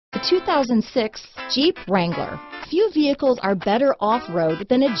The 2006 Jeep Wrangler. Few vehicles are better off-road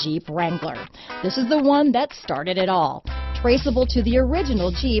than a Jeep Wrangler. This is the one that started it all. Traceable to the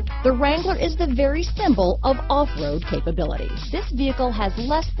original Jeep, the Wrangler is the very symbol of off-road capability. This vehicle has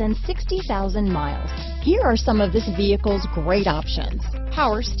less than 60,000 miles. Here are some of this vehicle's great options: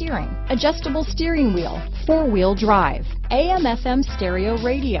 power steering, adjustable steering wheel, four-wheel drive, AM/FM stereo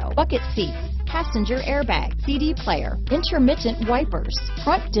radio, bucket seats, passenger airbag, CD player, intermittent wipers,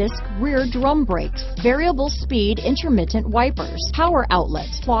 front disc rear drum brakes, variable speed intermittent wipers, power outlet,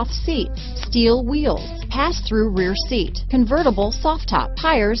 cloth seats, steel wheels, pass-through rear seat, convertible soft top,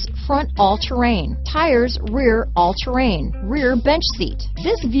 tires front all-terrain, tires rear all-terrain, rear bench seat.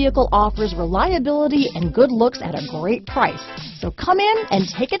 This vehicle offers reliability and good looks at a great price. So come in and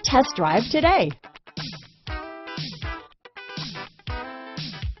take a test drive today.